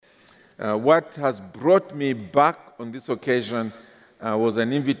What has brought me back on this occasion was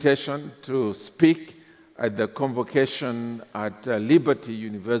an invitation to speak at the convocation at Liberty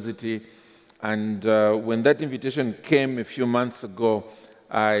University. And when that invitation came a few months ago,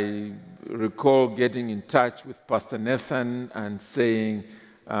 I recall getting in touch with Pastor Nathan and saying,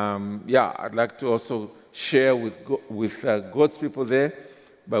 I'd like to also share with God's people there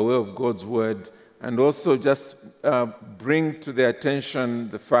by way of God's word, and also just bring to their attention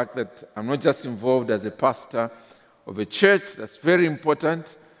the fact that I'm not just involved as a pastor of a church. That's very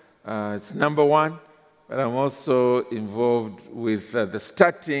important. It's number one. But I'm also involved with the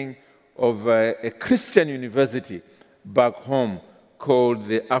starting of a Christian university back home called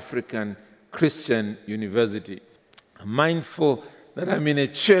the African Christian University. I'm mindful that I'm in a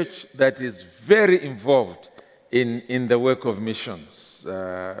church that is very involved in the work of missions.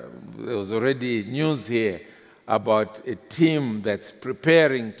 There was already news here about a team that's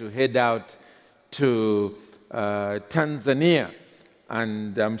preparing to head out to Tanzania.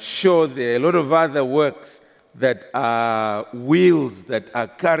 And I'm sure there are a lot of other works that are wheels that are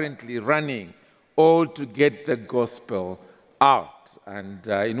currently running, all to get the gospel out. And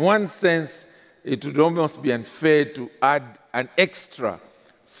in one sense, it would almost be unfair to add an extra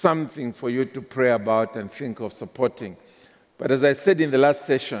something for you to pray about and think of supporting. But as I said in the last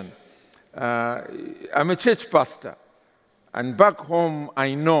session, I'm a church pastor. And back home,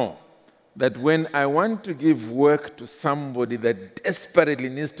 I know that when I want to give work to somebody that desperately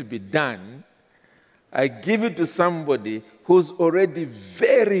needs to be done, I give it to somebody who's already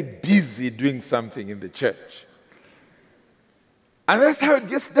very busy doing something in the church. And that's how it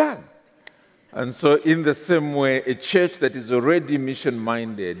gets done. And so in the same way, a church that is already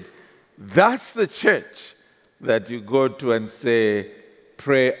mission-minded, that's the church that you go to and say,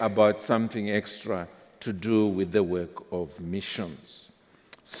 pray about something extra to do with the work of missions.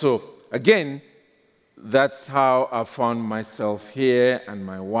 So again, that's how I found myself here and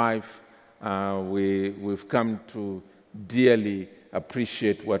my wife. We've come to dearly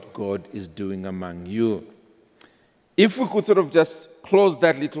appreciate what God is doing among you. If we could sort of just close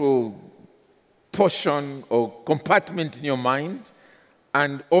that little portion or compartment in your mind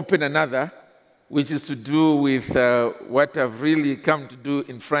and open another, which is to do with what I've really come to do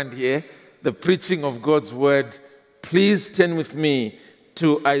in front here, the preaching of God's word. Please turn with me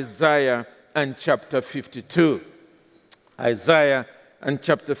to Isaiah and chapter 52. Isaiah and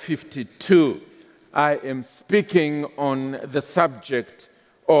chapter 52. I am speaking on the subject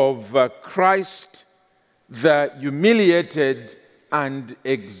of Christ, the humiliated and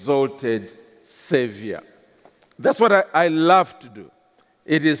exalted Savior. That's what I love to do.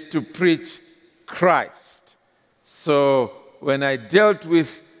 It is to preach Christ. So when I dealt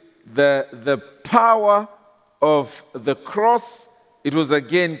with the power of the cross, it was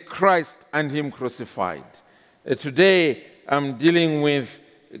again Christ and Him crucified. Today, I'm dealing with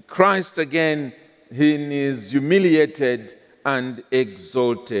Christ again in His humiliated and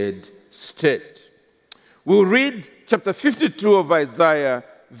exalted state. We'll read chapter 52 of Isaiah,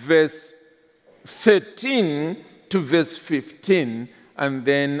 verse 13 to verse 15, and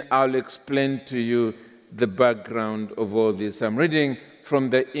then I'll explain to you the background of all this. I'm reading from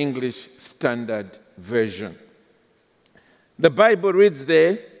the English Standard Version. The Bible reads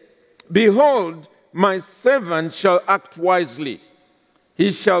there, "Behold, my servant shall act wisely.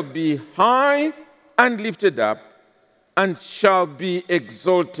 He shall be high and lifted up, and shall be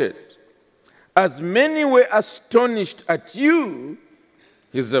exalted. As many were astonished at you,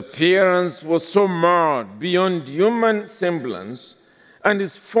 his appearance was so marred beyond human semblance, and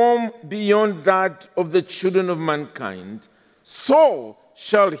his form beyond that of the children of mankind. So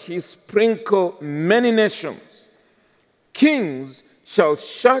shall he sprinkle many nations. Kings shall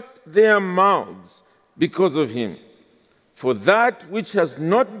shut their mouths because of him. For that which has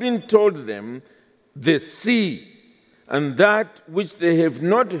not been told them, they see, and that which they have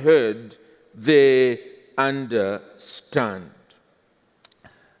not heard, they understand."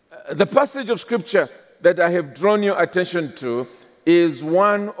 The passage of Scripture that I have drawn your attention to is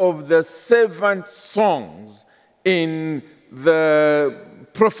one of the servant songs in the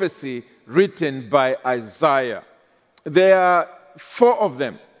prophecy written by Isaiah. There are 4 of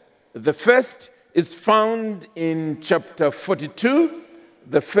them. The first is found in chapter 42,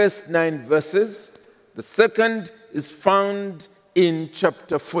 the first 9 verses. The second is found in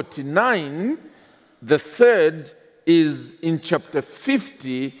chapter 49. The third is in chapter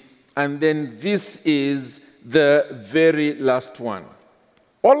 50, and then this is the very last one.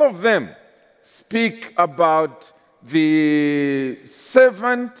 All of them speak about the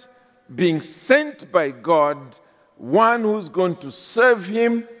servant being sent by God, one who's going to serve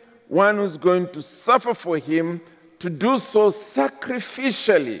him, one who's going to suffer for him, to do so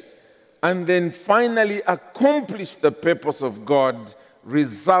sacrificially, and then finally accomplish the purpose of God,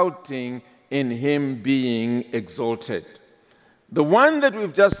 resulting in him being exalted. The one that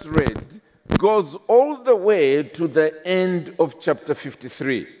we've just read goes all the way to the end of chapter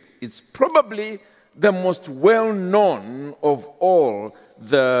 53. It's probably the most well-known of all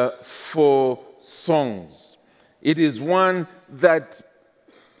the 4 songs. It is one that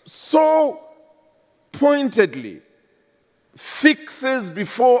so pointedly fixes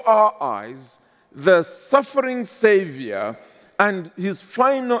before our eyes the suffering Savior and his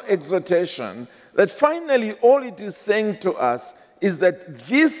final exhortation, that finally all it is saying to us is that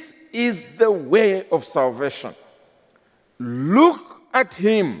this is the way of salvation. Look at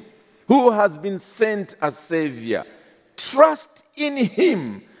him who has been sent as Savior. Trust in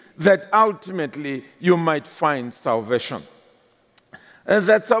him that ultimately you might find salvation. And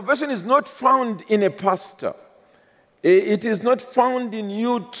that salvation is not found in a pastor. It is not found in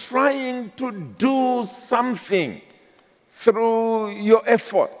you trying to do something through your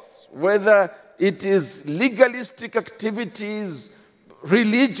efforts, whether it is legalistic activities,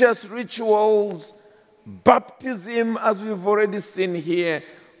 religious rituals, baptism, as we've already seen here.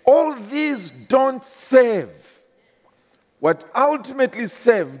 All these don't save. What ultimately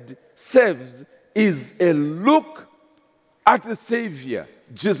saves is a look at the Savior,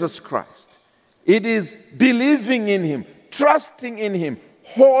 Jesus Christ. It is believing in him, trusting in him,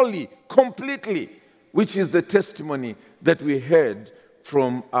 wholly, completely, which is the testimony that we heard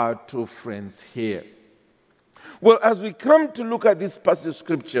from our 2 friends here. Well, as we come to look at this passage of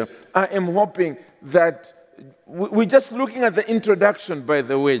Scripture, I am hoping that we're just looking at the introduction, by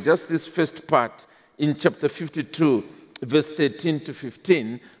the way, just this first part in chapter 52, verse 13 to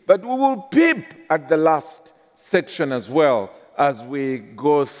 15, but we will peep at the last section as well as we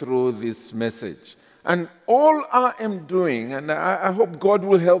go through this message. And all I am doing, and I hope God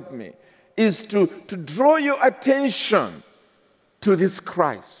will help me, is to draw your attention to this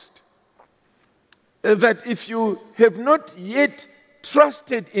Christ. That if you have not yet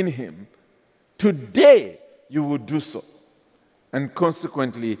trusted in him, today you will do so, and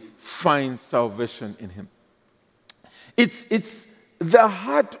consequently find salvation in him. It's the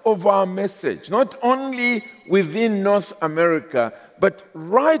heart of our message, not only within North America, but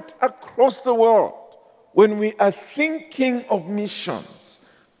right across the world. When we are thinking of missions,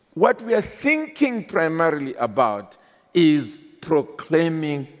 what we are thinking primarily about is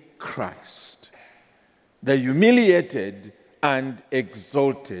proclaiming Christ, the humiliated and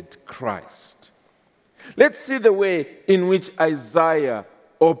exalted Christ. Let's see the way in which Isaiah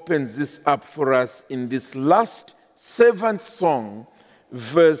opens this up for us in this last 7th song,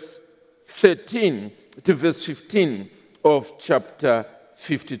 verse 13 to verse 15 of chapter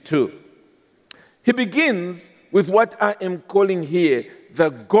 52. He begins with what I am calling here the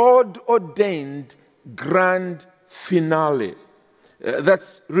God-ordained grand finale.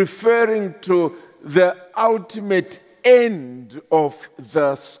 That's referring to the ultimate end of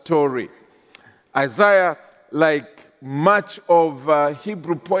the story. Isaiah, like much of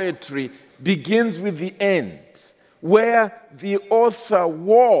Hebrew poetry, begins with the end, where the author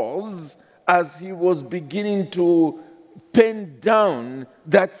was as he was beginning to pen down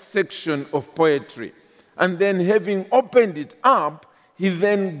that section of poetry. And then having opened it up, he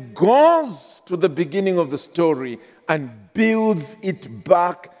then goes to the beginning of the story and builds it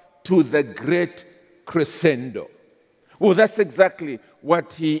back to the great crescendo. Well, that's exactly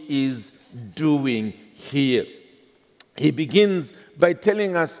what he is doing here. He begins by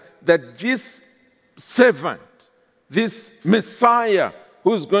telling us that this servant, this Messiah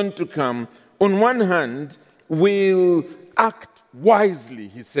who's going to come, on one hand, will act wisely,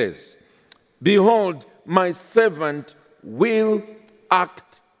 he says. Behold, my servant will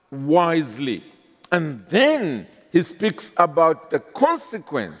act wisely. And then he speaks about the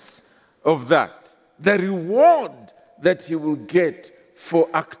consequence of that, the reward that he will get for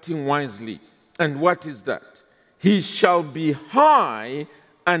acting wisely. And what is that? He shall be high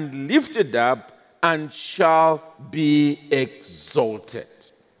and lifted up and shall be exalted.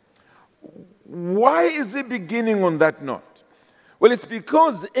 Why is he beginning on that note? Well, it's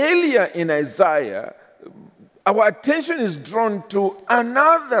because earlier in Isaiah, our attention is drawn to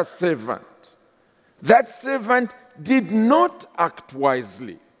another servant. That servant did not act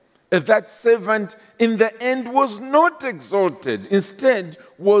wisely. That servant in the end was not exalted. Instead,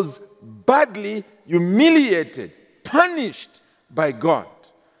 was badly humiliated, punished by God.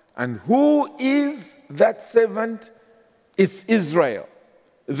 And who is that servant? It's Israel,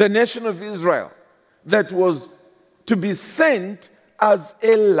 the nation of Israel, that was to be sent as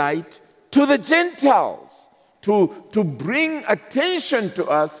a light to the Gentiles, to bring attention to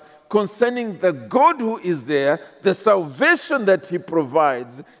us concerning the God who is there, the salvation that he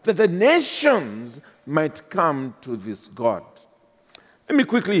provides, that the nations might come to this God. Let me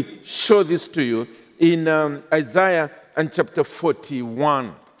quickly show this to you in Isaiah and chapter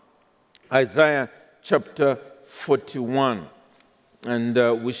 41. Isaiah chapter 41.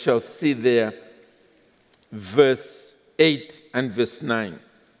 And we shall see there verse 8 and verse 9.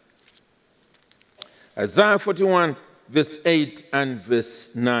 Isaiah 41, verse 8 and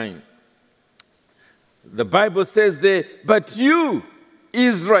verse 9. The Bible says there, "But you,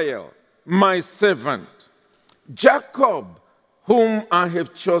 Israel, my servant, Jacob, whom I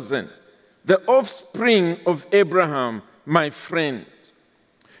have chosen, the offspring of Abraham, my friend,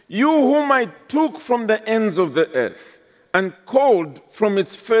 you whom I took from the ends of the earth and called from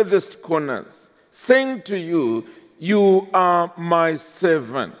its furthest corners, saying to you, you are my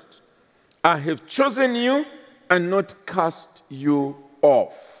servant. I have chosen you and not cast you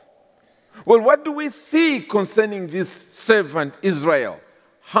off." Well, what do we see concerning this servant Israel?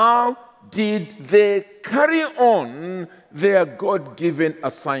 How did they carry on their God-given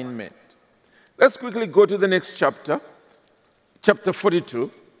assignment? Let's quickly go to the next chapter, chapter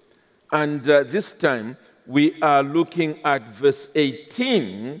 42. And this time we are looking at verse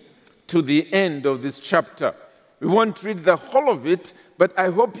 18 to the end of this chapter. We won't read the whole of it, but I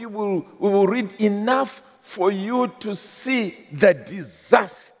hope we will read enough for you to see the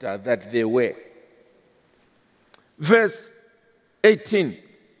disaster that they were. Verse 18.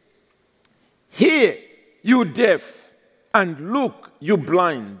 "Hear, you deaf, and look, you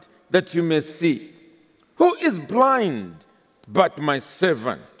blind, that you may see. Who is blind but my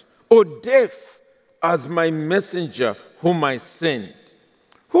servant, or deaf as my messenger whom I send?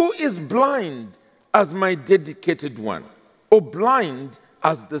 Who is blind as my dedicated one, or blind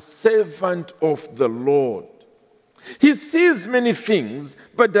as the servant of the Lord? He sees many things,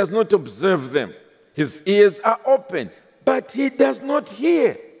 but does not observe them. His ears are open, but he does not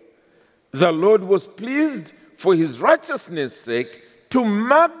hear. The Lord was pleased for his righteousness' sake to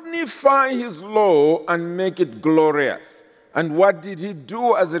magnify his law and make it glorious." And what did he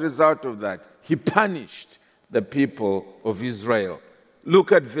do as a result of that? He punished the people of Israel.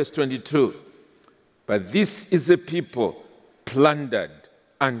 Look at verse 22. "But this is a people plundered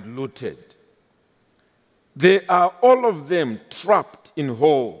and looted. They are all of them trapped in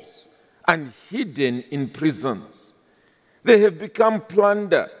holes and hidden in prisons. They have become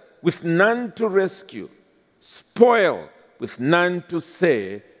plunder with none to rescue, spoil with none to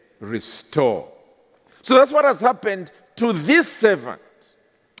say, restore." So that's what has happened to this servant.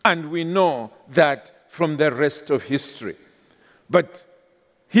 And we know that from the rest of history. But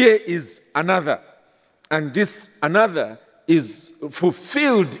here is another. And this another is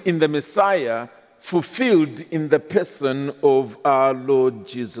fulfilled in the Messiah, fulfilled in the person of our Lord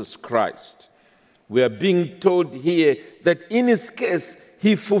Jesus Christ. We are being told here that in his case,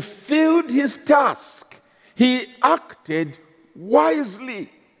 he fulfilled his task. He acted wisely.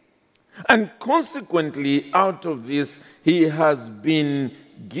 And consequently, out of this, he has been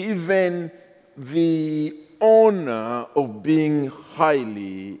given the honor of being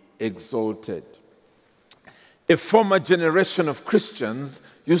highly exalted. A former generation of Christians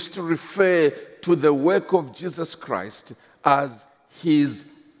used to refer to the work of Jesus Christ as his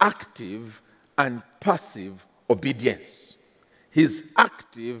active and passive obedience. His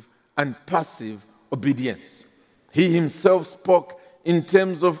active and passive obedience. He himself spoke in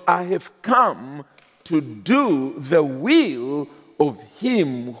terms of, "I have come to do the will of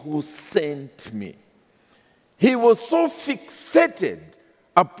him who sent me." He was so fixated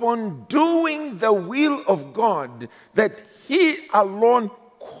upon doing the will of God that he alone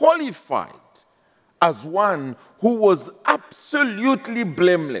qualified as one who was absolutely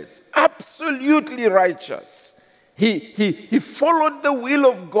blameless, absolutely righteous. He followed the will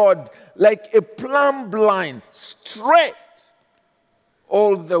of God like a plumb line, straight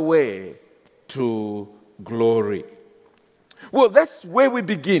all the way to glory. Well, that's where we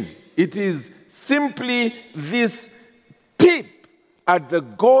begin. It is simply this peep at the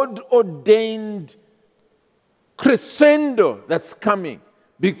God-ordained crescendo that's coming,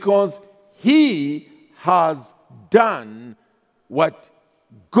 because he has done what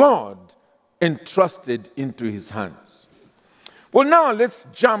God entrusted into his hands. Well, now let's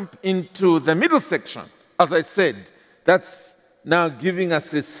jump into the middle section. As I said, that's now giving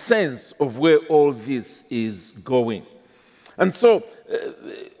us a sense of where all this is going. And so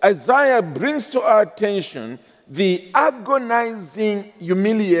Isaiah brings to our attention the agonizing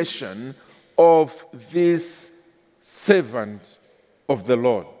humiliation of this servant of the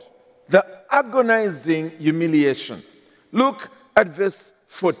Lord. The agonizing humiliation. Look at verse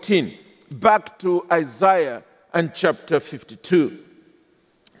 14, back to Isaiah and chapter 52.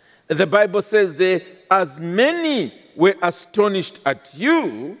 The Bible says there, as many were astonished at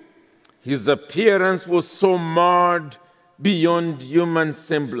you, his appearance was so marred beyond human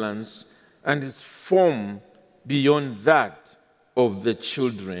semblance, and his form beyond that of the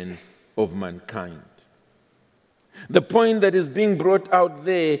children of mankind. The point that is being brought out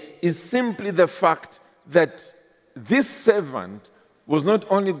there is simply the fact that this servant was not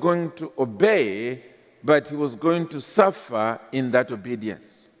only going to obey, but he was going to suffer in that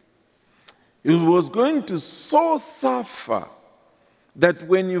obedience. He was going to so suffer that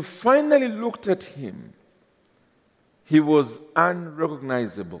when you finally looked at him, he was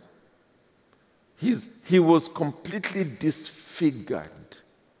unrecognizable. He was completely disfigured.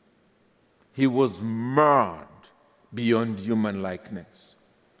 He was marred beyond human likeness.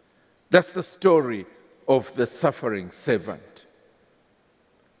 That's the story of the suffering servant.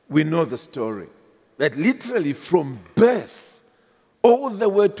 We know the story, that literally from birth all the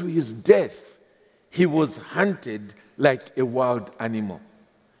way to his death, he was hunted like a wild animal.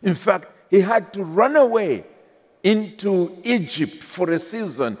 In fact, he had to run away into Egypt for a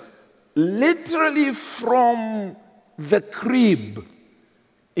season, literally from the crib,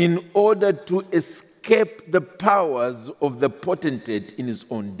 in order to escape the powers of the potentate in his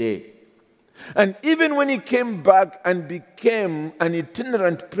own day. And even when he came back and became an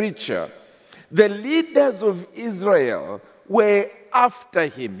itinerant preacher, the leaders of Israel were after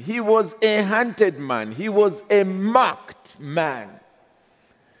him. He was a hunted man. He was a marked man.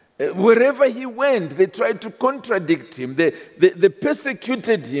 Wherever he went, they tried to contradict him. They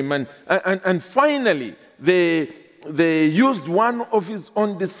persecuted him. And finally, they used one of his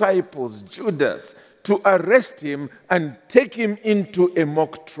own disciples, Judas, to arrest him and take him into a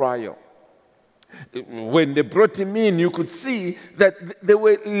mock trial. When they brought him in, you could see that they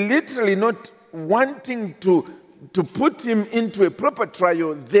were literally not wanting to put him into a proper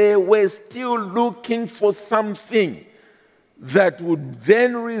trial. They were still looking for something that would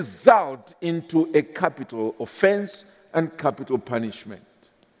then result into a capital offense and capital punishment.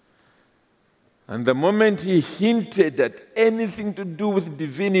 And the moment he hinted at anything to do with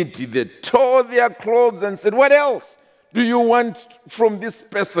divinity, they tore their clothes and said, "What else do you want from this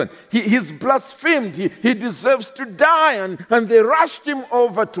person? He's blasphemed. He deserves to die." And they rushed him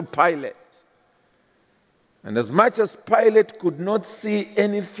over to Pilate. And as much as Pilate could not see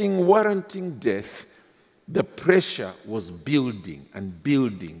anything warranting death, the pressure was building and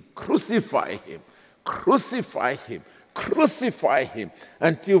building. Crucify him, crucify him, crucify him,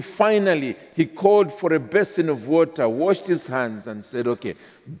 until finally he called for a basin of water, washed his hands, and said, "Okay,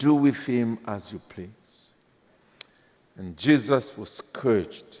 do with him as you please." And Jesus was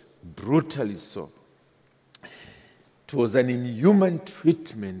scourged, brutally so. It was an inhuman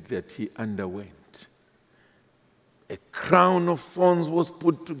treatment that he underwent. A crown of thorns was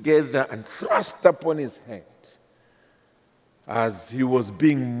put together and thrust upon his head as he was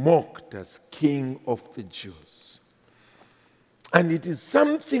being mocked as King of the Jews. And it is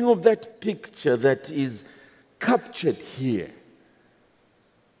something of that picture that is captured here.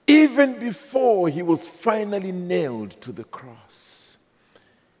 Even before he was finally nailed to the cross,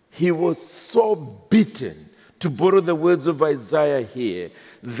 he was so beaten, to borrow the words of Isaiah here,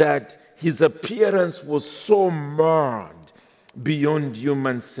 that his appearance was so marred beyond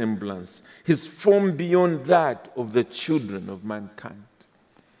human semblance, his form beyond that of the children of mankind.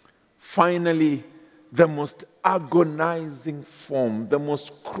 Finally, the most agonizing form, the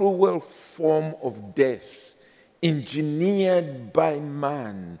most cruel form of death, engineered by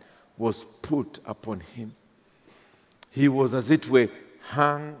man, was put upon him. He was, as it were,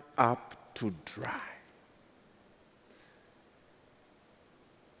 hung up to dry.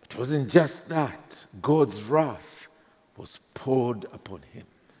 It wasn't just that. God's wrath was poured upon him.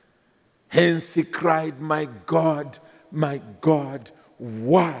 Hence he cried, my God,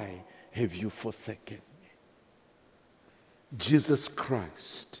 why have you forsaken me?" Jesus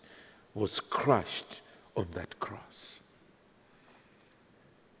Christ was crushed on that cross.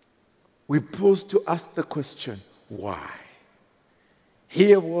 We pause to ask the question, why?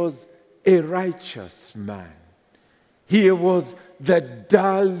 Here was a righteous man. Here was the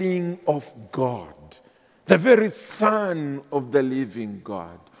darling of God, the very Son of the living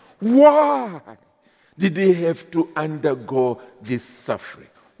God. Why did he have to undergo this suffering?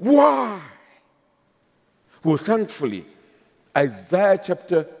 Why? Well, thankfully, Isaiah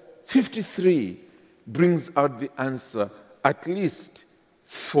chapter 53 brings out the answer at least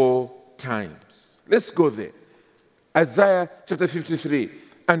 4 times. Let's go there. Isaiah chapter 53,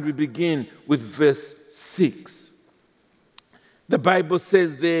 and we begin with verse 6. The Bible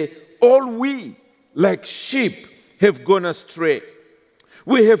says there, all we like sheep have gone astray.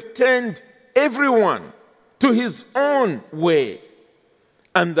 We have turned everyone to his own way,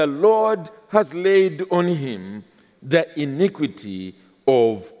 and the Lord has laid on him the iniquity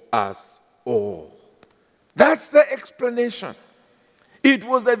of us all. That's the explanation. It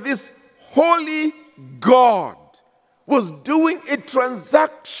was that this holy God was doing a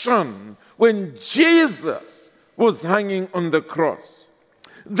transaction when Jesus was hanging on the cross.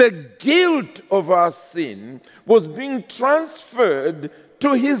 The guilt of our sin was being transferred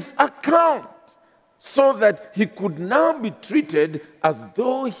to his account so that he could now be treated as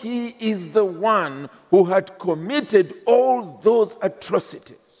though he is the one who had committed all those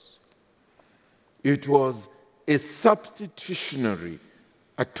atrocities. It was a substitutionary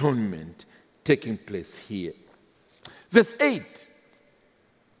atonement taking place here. Verse 8,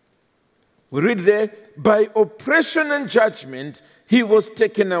 we read there, by oppression and judgment he was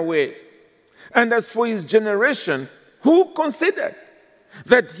taken away. And as for his generation, who considered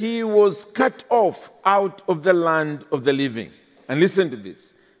that he was cut off out of the land of the living? And listen to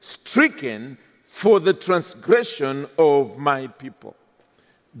this, stricken for the transgression of my people,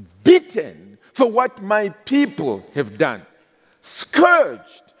 beaten for what my people have done,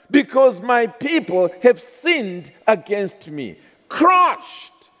 scourged because my people have sinned against me,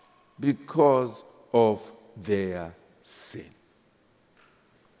 crushed because of their sin.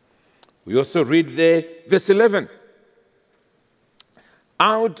 We also read there, verse 11,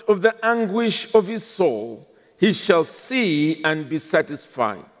 out of the anguish of his soul he shall see and be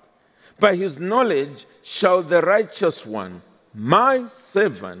satisfied. By his knowledge shall the righteous one, my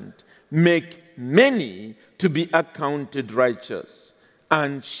servant, make many to be accounted righteous,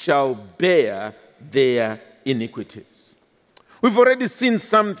 and shall bear their iniquities. We've already seen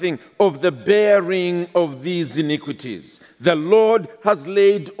something of the bearing of these iniquities. The Lord has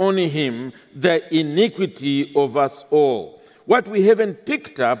laid on him the iniquity of us all. What we haven't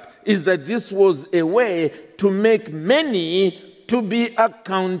picked up is that this was a way to make many to be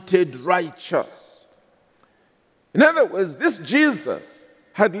accounted righteous. In other words, this Jesus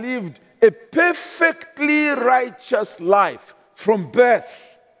had lived a perfectly righteous life from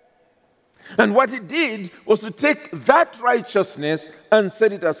birth. And what he did was to take that righteousness and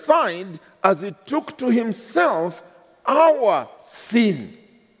set it aside as he took to himself our sin.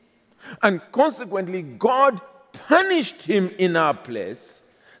 And consequently, God punished him in our place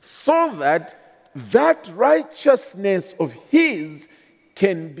so that that righteousness of his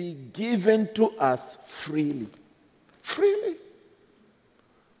can be given to us freely. Freely.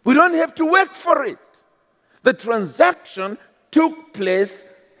 We don't have to work for it. The transaction took place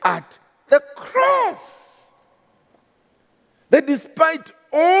at the cross. That despite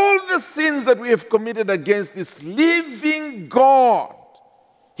all the sins that we have committed against this living God,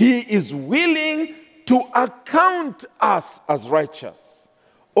 he is willing to account us as righteous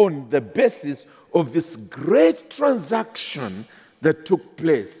on the basis of this great transaction that took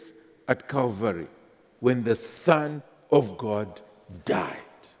place at Calvary when the Son of God died.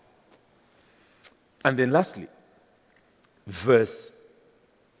 And then lastly, verse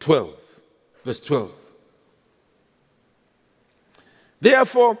 12. Verse 12.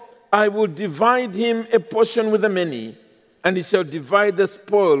 Therefore, I will divide him a portion with the many, and he shall divide the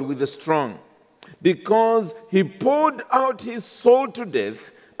spoil with the strong, because he poured out his soul to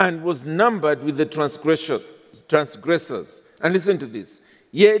death and was numbered with the transgressors. And listen to this.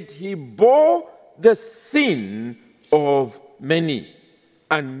 Yet he bore the sin of many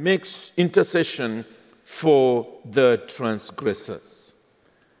and makes intercession for the transgressors.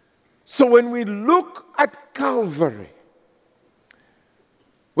 So when we look at Calvary,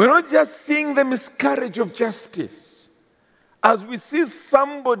 we're not just seeing the miscarriage of justice. As we see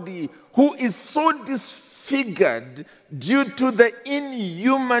somebody who is so disfigured due to the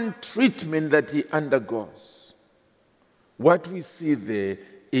inhuman treatment that he undergoes, what we see there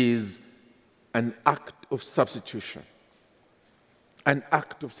is an act of substitution. An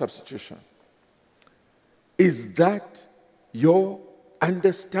act of substitution. Is that your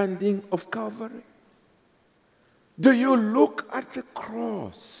understanding of Calvary? Do you look at the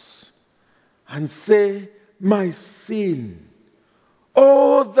cross and say, my sin,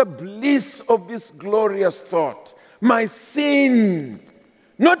 oh, the bliss of this glorious thought, my sin,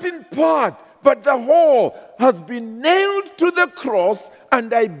 not in part, but the whole, has been nailed to the cross,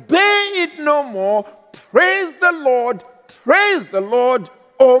 and I bear it no more. Praise the Lord,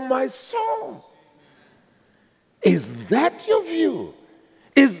 oh my soul. Is that your view?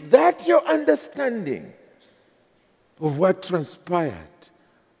 Is that your understanding? of what transpired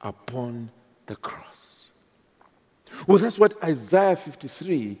upon the cross. Well, that's what Isaiah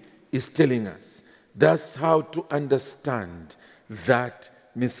 53 is telling us. That's how to understand that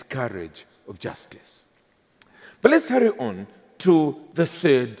miscarriage of justice. But let's hurry on to the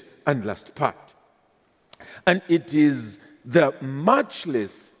third and last part. And it is the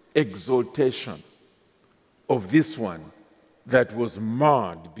matchless exaltation of this one that was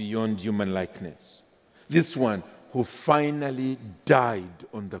marred beyond human likeness. This one who finally died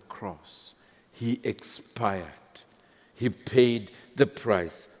on the cross. He expired. He paid the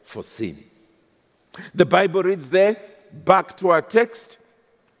price for sin. The Bible reads there, back to our text,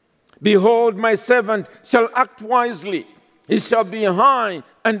 "Behold, my servant shall act wisely. He shall be high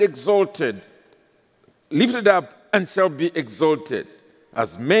and exalted, lifted up and shall be exalted.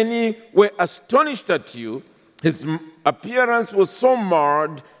 As many were astonished at you, his appearance was so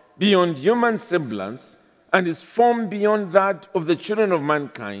marred beyond human semblance, and his form beyond that of the children of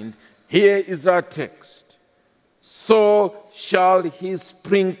mankind." Here is our text. "So shall he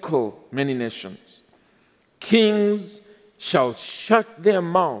sprinkle many nations. Kings shall shut their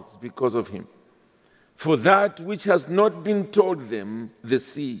mouths because of him. For that which has not been told them, they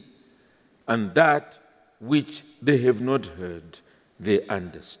see, and that which they have not heard, they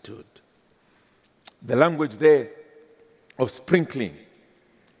understood." The language there of sprinkling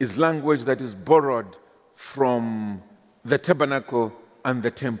is language that is borrowed from the tabernacle and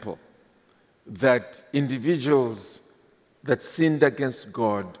the temple, that individuals that sinned against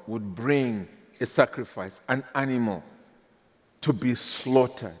God would bring a sacrifice, an animal, to be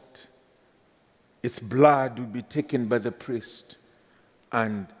slaughtered. Its blood would be taken by the priest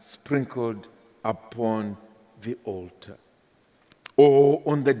and sprinkled upon the altar. Or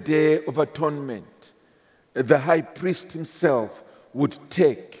on the Day of Atonement, the high priest himself would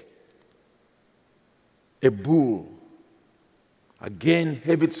take a bull, again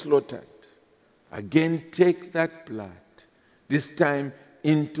have it slaughtered, again take that blood, this time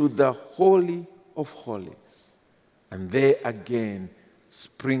into the Holy of Holies, and there again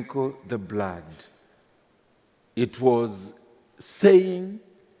sprinkle the blood. It was saying,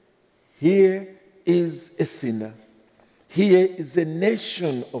 here is a sinner, here is a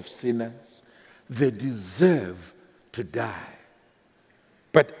nation of sinners, they deserve to die.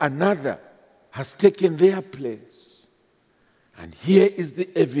 But another has taken their place. And here is the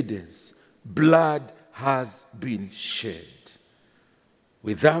evidence. Blood has been shed.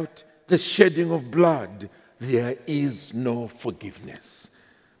 Without the shedding of blood, there is no forgiveness.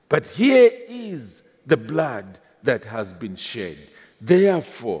 But here is the blood that has been shed.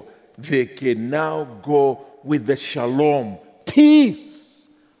 Therefore, they can now go with the shalom, peace,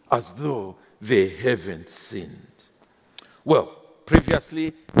 as though they haven't sinned. Well,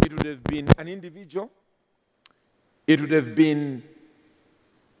 previously, it would have been an individual. It would have been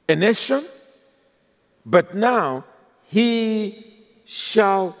a nation. But now, he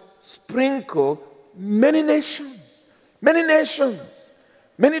shall sprinkle many nations, many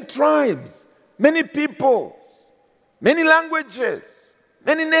tribes, many peoples, many languages,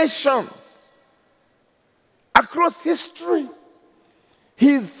 many nations. Across history,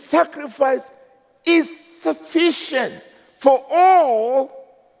 his sacrifice is sufficient for all,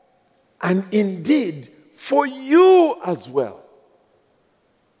 and indeed for you as well,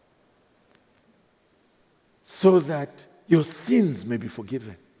 so that your sins may be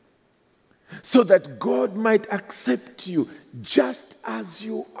forgiven, so that God might accept you just as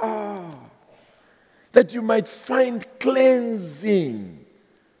you are, that you might find cleansing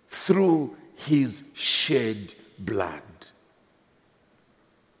through his shed blood.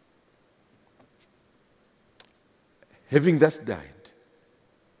 Having thus died,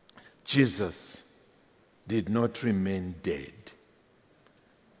 Jesus did not remain dead.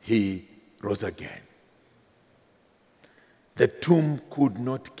 He rose again. The tomb could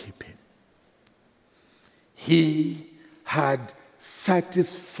not keep him. He had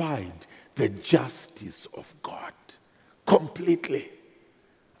satisfied the justice of God completely.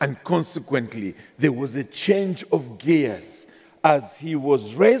 And consequently, there was a change of gears as he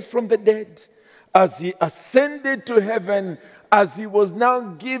was raised from the dead, as he ascended to heaven, as he was now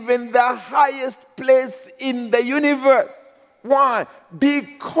given the highest place in the universe. Why?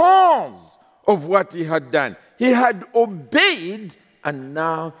 Because of what he had done. He had obeyed, and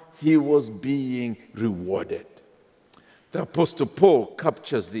now he was being rewarded. The Apostle Paul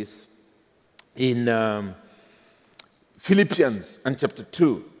captures this in Philippians and chapter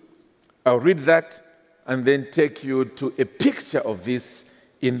 2. I'll read that and then take you to a picture of this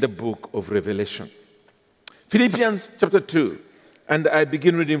in the book of Revelation. Philippians chapter 2, and I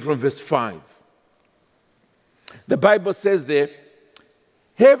begin reading from verse 5. The Bible says there,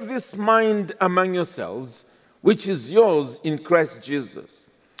 have this mind among yourselves, which is yours in Christ Jesus,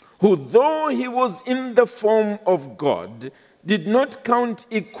 who though he was in the form of God, did not count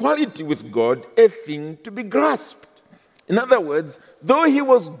equality with God a thing to be grasped. In other words, though he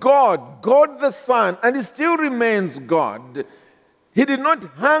was God, God the Son, and he still remains God, he did not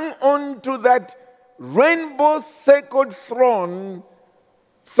hang on to that rainbow-circled throne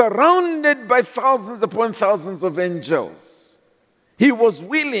surrounded by thousands upon thousands of angels. He was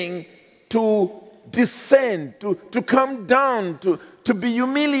willing to descend, to come down, to be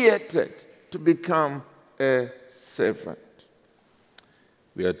humiliated, to become a servant.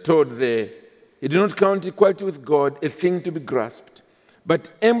 We are told there, he did not count equality with God a thing to be grasped,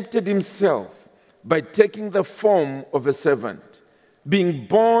 but emptied himself by taking the form of a servant, being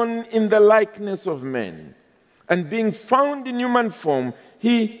born in the likeness of men, and being found in human form,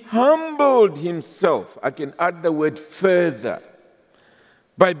 he humbled himself. I can add the word further,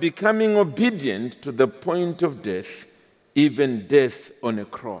 by becoming obedient to the point of death, even death on a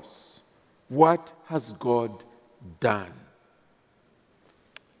cross. What has God done?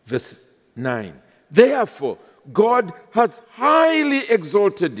 Verse 9. Therefore, God has highly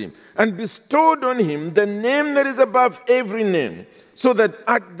exalted him and bestowed on him the name that is above every name, so that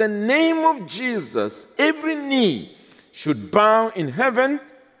at the name of Jesus, every knee should bow in heaven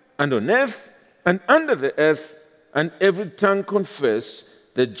and on earth and under the earth, and every tongue confess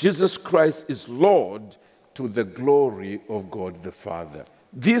that Jesus Christ is Lord, to the glory of God the Father.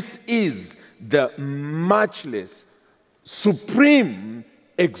 This is the matchless, supreme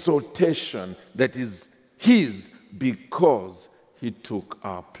exaltation that is his because he took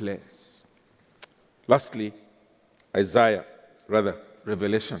our place. Lastly,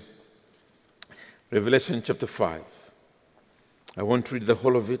 Revelation. Revelation chapter 5. I won't read the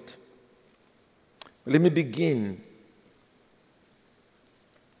whole of it. Let me begin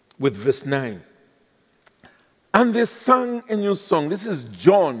with verse 9. And they sang a new song. This is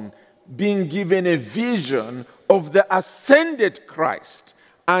John being given a vision of the ascended Christ,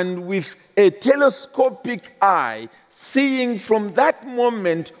 and with a telescopic eye, seeing from that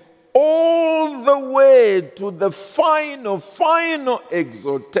moment all the way to the final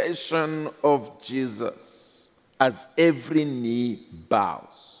exaltation of Jesus, as every knee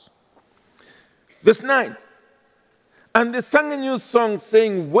bows. Verse 9. And they sang a new song,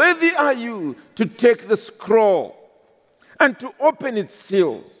 saying, worthy are you to take the scroll and to open its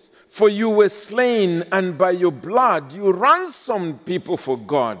seals, for you were slain, and by your blood you ransomed people for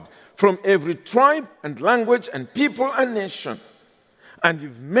God from every tribe and language and people and nation. And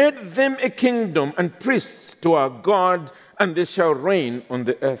you've made them a kingdom and priests to our God, and they shall reign on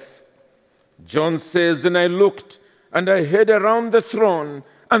the earth. John says, then I looked, and I heard around the throne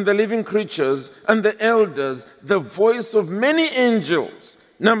and the living creatures and the elders the voice of many angels,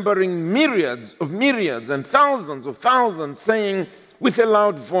 numbering myriads of myriads and thousands of thousands, saying with a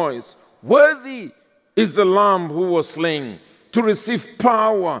loud voice, worthy is the Lamb who was slain to receive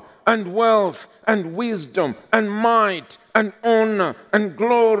power and wealth and wisdom and might and honor and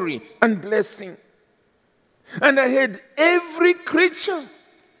glory and blessing. And I heard every creature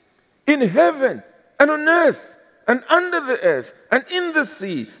in heaven and on earth and under the earth and in the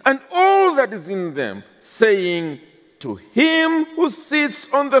sea and all that is in them, saying, to him who sits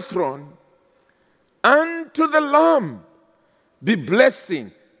on the throne and to the Lamb be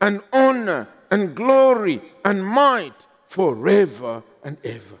blessing and honor and glory and might forever and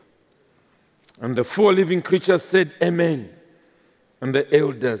ever. And the four living creatures said, amen. And the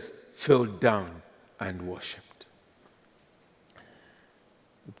elders fell down and worshipped.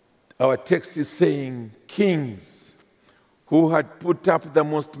 Our text is saying, kings who had put up the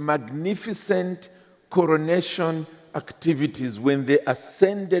most magnificent coronation activities when they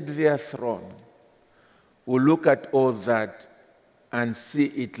ascended their throne will look at all that and see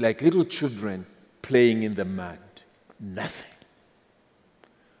it like little children playing in the mud. Nothing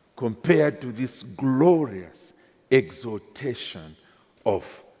compared to this glorious exaltation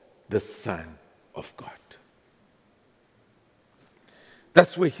of the Son of God.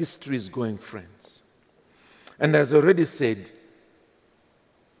 That's where history is going, friends. And as I already said,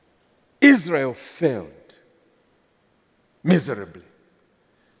 Israel failed miserably.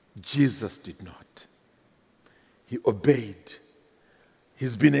 Jesus did not. He obeyed.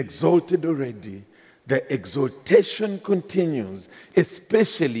 He's been exalted already. The exaltation continues,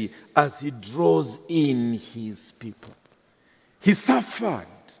 especially as he draws in his people. He suffered.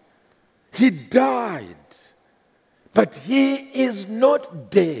 He died. But he is not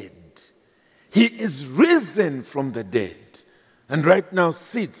dead. He is risen from the dead. And right now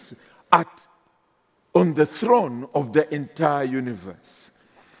sits at on the throne of the entire universe.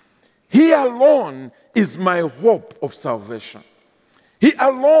 He alone is my hope of salvation. He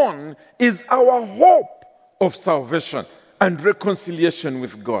alone is our hope of salvation and reconciliation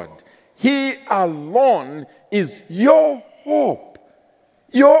with God. He alone is your hope,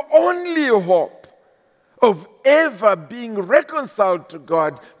 your only hope of ever being reconciled to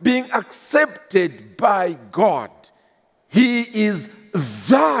God, being accepted by God. He is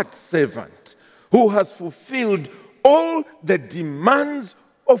that servant who has fulfilled all the demands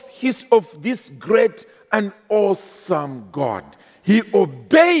of this great and awesome God. He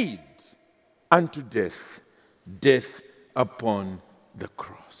obeyed unto death, death upon the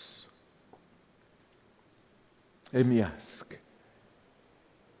cross. Let me ask,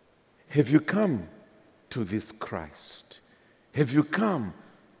 have you come to this Christ? Have you come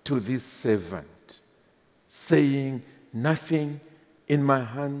to this servant, saying, nothing in my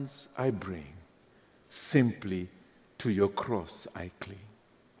hands I bring, simply to your cross I cling?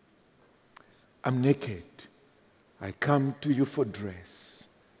 I'm naked. I come to you for dress.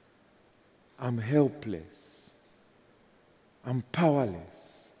 I'm helpless. I'm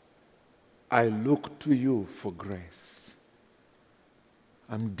powerless. I look to you for grace.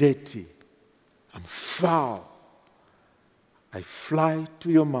 I'm dirty. I'm foul. I fly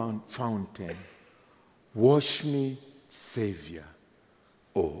to your fountain. Wash me, Savior,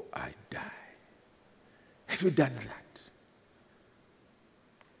 or I die. Have you done that?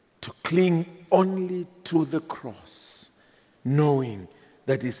 To cling only to the cross, knowing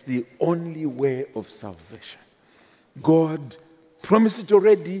that is the only way of salvation. God promised it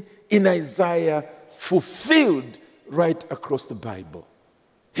already in Isaiah, fulfilled right across the Bible.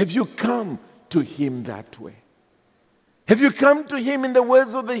 Have you come to him that way? Have you come to him in the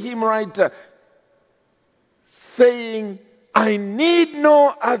words of the hymn writer, saying, I need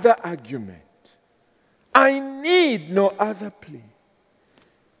no other argument. I need no other plea.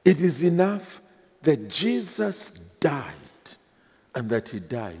 It is enough that Jesus died and that he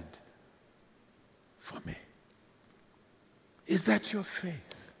died for me. Is that your faith?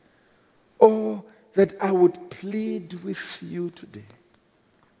 Or that I would plead with you today?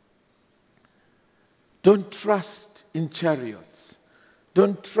 Don't trust in chariots.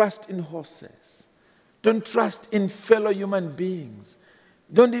 Don't trust in horses. Don't trust in fellow human beings.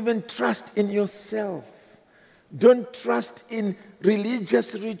 Don't even trust in yourself. Don't trust in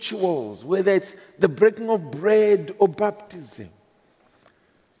religious rituals, whether it's the breaking of bread or baptism.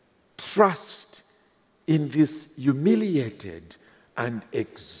 Trust in this humiliated and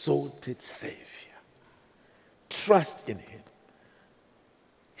exalted Savior. Trust in him.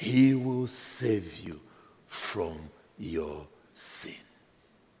 He will save you from your sin.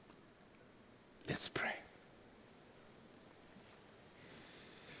 Let's pray.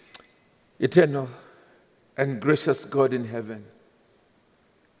 Eternal and gracious God in heaven,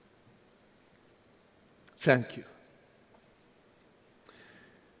 thank you.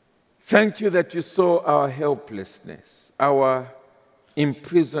 Thank you that you saw our helplessness, our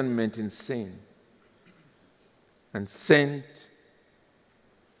imprisonment in sin, and sent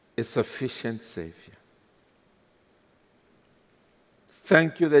a sufficient Savior.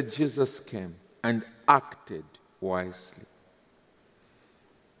 Thank you that Jesus came and acted wisely.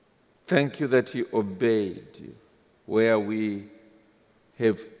 Thank you that he obeyed you where we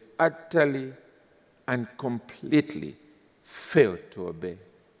have utterly and completely failed to obey.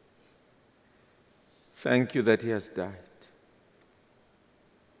 Thank you that he has died.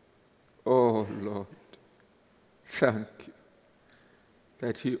 Oh Lord, thank you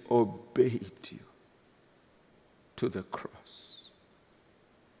that he obeyed you to the cross,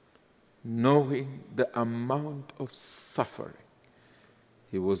 knowing the amount of suffering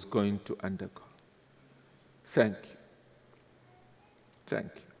he was going to undergo. Thank you.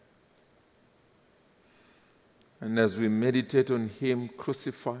 Thank you. And as we meditate on him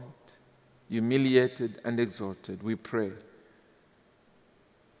crucified, humiliated, and exalted, we pray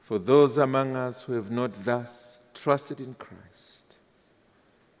for those among us who have not thus trusted in Christ,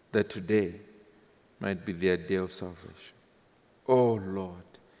 that today might be their day of salvation. Oh Lord,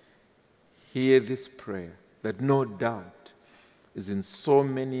 hear this prayer that no doubt is in so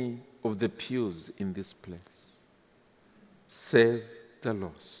many of the pews in this place. Save the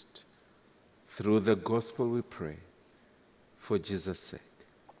lost. Through the gospel we pray, for Jesus' sake.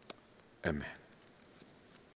 Amen.